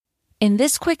In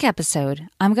this quick episode,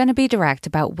 I'm going to be direct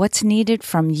about what's needed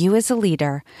from you as a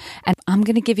leader, and I'm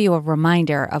going to give you a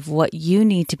reminder of what you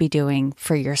need to be doing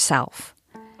for yourself.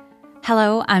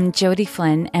 Hello, I'm Jody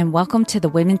Flynn, and welcome to the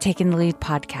Women Taking the Lead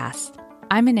podcast.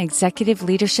 I'm an executive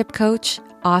leadership coach,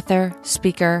 author,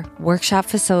 speaker, workshop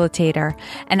facilitator,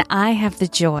 and I have the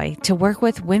joy to work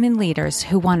with women leaders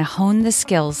who want to hone the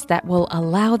skills that will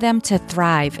allow them to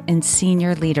thrive in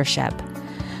senior leadership.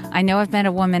 I know I've met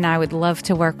a woman I would love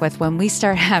to work with when we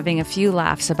start having a few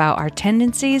laughs about our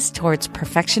tendencies towards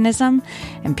perfectionism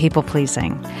and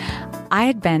people-pleasing. I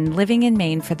had been living in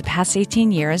Maine for the past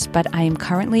 18 years, but I am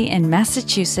currently in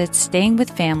Massachusetts staying with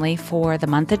family for the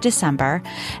month of December,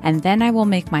 and then I will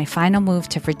make my final move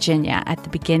to Virginia at the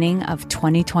beginning of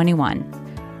 2021.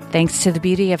 Thanks to the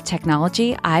beauty of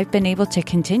technology, I've been able to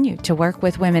continue to work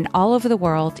with women all over the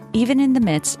world, even in the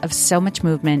midst of so much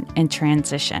movement and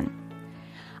transition.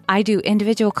 I do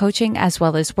individual coaching as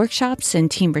well as workshops and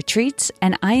team retreats,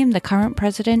 and I am the current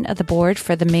president of the board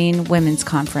for the Maine Women's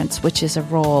Conference, which is a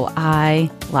role I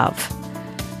love.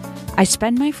 I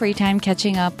spend my free time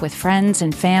catching up with friends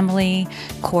and family,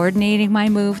 coordinating my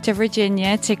move to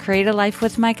Virginia to create a life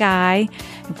with my guy,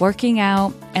 working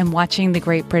out, and watching the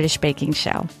Great British Baking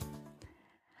Show.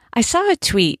 I saw a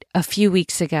tweet a few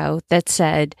weeks ago that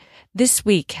said, "This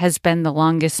week has been the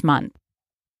longest month."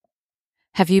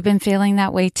 Have you been feeling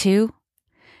that way too?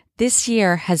 This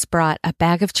year has brought a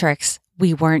bag of tricks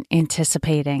we weren't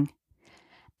anticipating.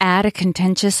 Add a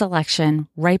contentious election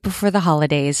right before the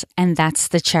holidays, and that's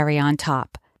the cherry on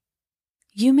top.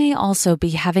 You may also be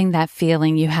having that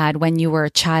feeling you had when you were a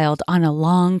child on a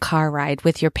long car ride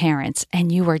with your parents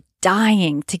and you were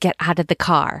dying to get out of the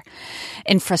car.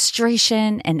 In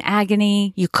frustration and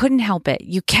agony, you couldn't help it.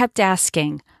 You kept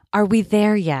asking, "Are we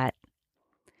there yet?"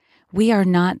 We are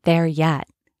not there yet.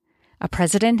 A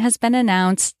president has been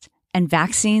announced and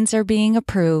vaccines are being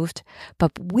approved,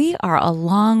 but we are a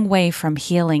long way from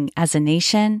healing as a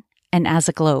nation and as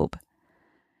a globe.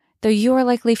 Though you are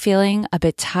likely feeling a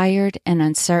bit tired and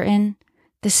uncertain,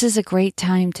 this is a great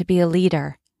time to be a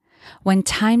leader. When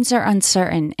times are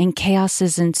uncertain and chaos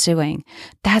is ensuing,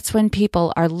 that's when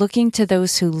people are looking to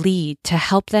those who lead to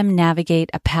help them navigate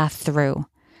a path through.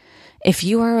 If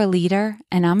you are a leader,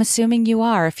 and I'm assuming you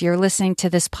are if you're listening to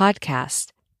this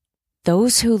podcast,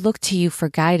 those who look to you for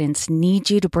guidance need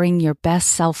you to bring your best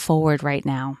self forward right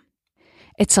now.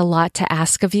 It's a lot to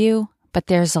ask of you, but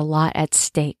there's a lot at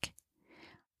stake.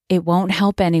 It won't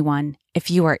help anyone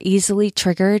if you are easily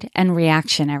triggered and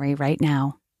reactionary right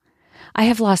now. I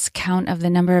have lost count of the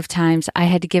number of times I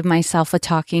had to give myself a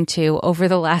talking to over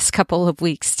the last couple of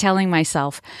weeks, telling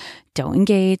myself, don't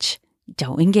engage,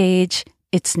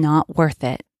 it's not worth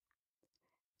it.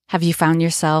 Have you found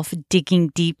yourself digging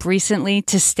deep recently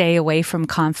to stay away from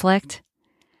conflict?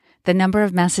 The number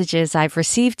of messages I've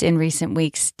received in recent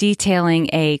weeks detailing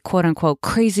a quote-unquote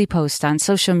crazy post on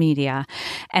social media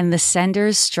and the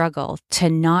sender's struggle to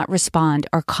not respond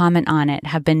or comment on it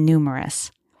have been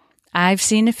numerous. I've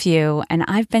seen a few, and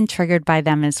I've been triggered by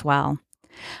them as well.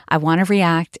 I want to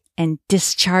react and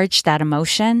discharge that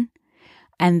emotion.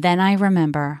 And then I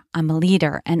remember I'm a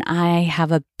leader and I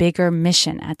have a bigger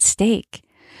mission at stake.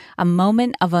 A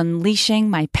moment of unleashing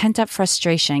my pent-up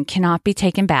frustration cannot be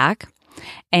taken back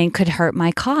and could hurt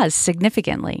my cause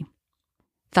significantly.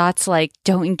 Thoughts like,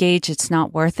 don't engage, it's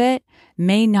not worth it,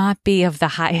 may not be of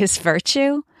the highest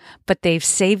virtue, but they've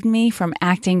saved me from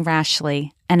acting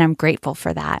rashly, and I'm grateful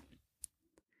for that.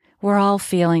 We're all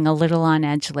feeling a little on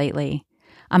edge lately.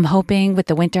 I'm hoping with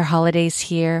the winter holidays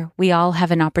here, we all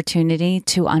have an opportunity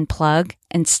to unplug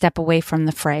and step away from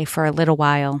the fray for a little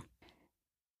while.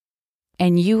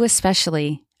 And you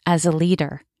especially, as a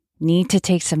leader, need to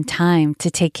take some time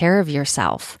to take care of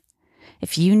yourself.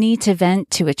 If you need to vent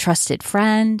to a trusted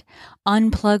friend,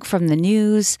 unplug from the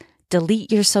news,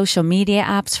 delete your social media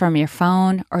apps from your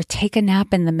phone, or take a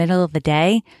nap in the middle of the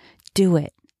day, do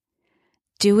it.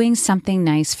 Doing something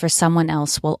nice for someone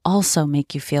else will also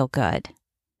make you feel good.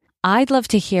 I'd love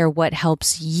to hear what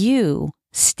helps you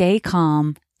stay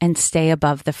calm and stay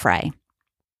above the fray.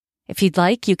 If you'd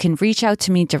like, you can reach out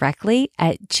to me directly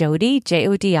at Jody,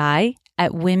 Jodi,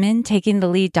 at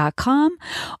womentakingthelead.com,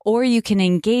 or you can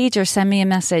engage or send me a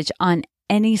message on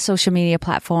any social media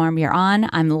platform you're on.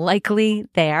 I'm likely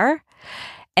there.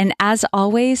 And as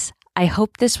always, I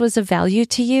hope this was of value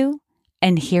to you,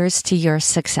 and here's to your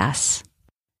success.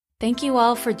 Thank you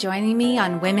all for joining me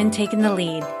on Women Taking the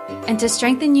Lead. And to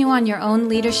strengthen you on your own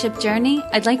leadership journey,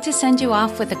 I'd like to send you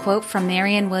off with a quote from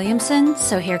Marianne Williamson,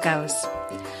 so here goes.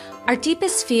 Our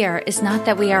deepest fear is not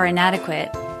that we are inadequate.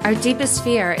 Our deepest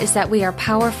fear is that we are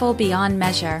powerful beyond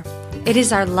measure. It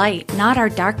is our light, not our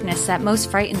darkness, that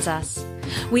most frightens us.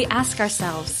 We ask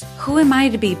ourselves, who am I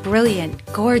to be brilliant,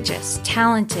 gorgeous,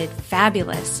 talented,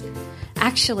 fabulous?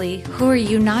 Actually, who are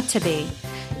you not to be?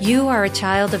 You are a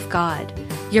child of God.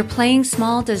 Your playing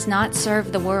small does not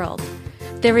serve the world.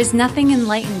 There is nothing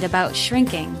enlightened about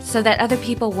shrinking so that other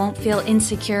people won't feel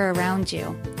insecure around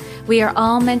you. We are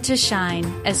all meant to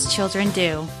shine as children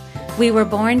do. We were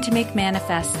born to make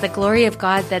manifest the glory of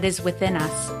God that is within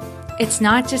us. It's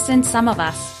not just in some of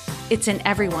us, it's in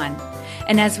everyone.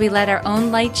 And as we let our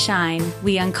own light shine,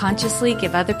 we unconsciously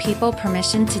give other people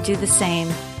permission to do the same.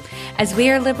 As we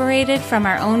are liberated from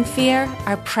our own fear,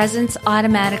 our presence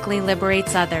automatically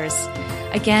liberates others.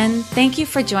 Again, thank you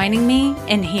for joining me,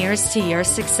 and here's to your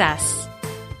success.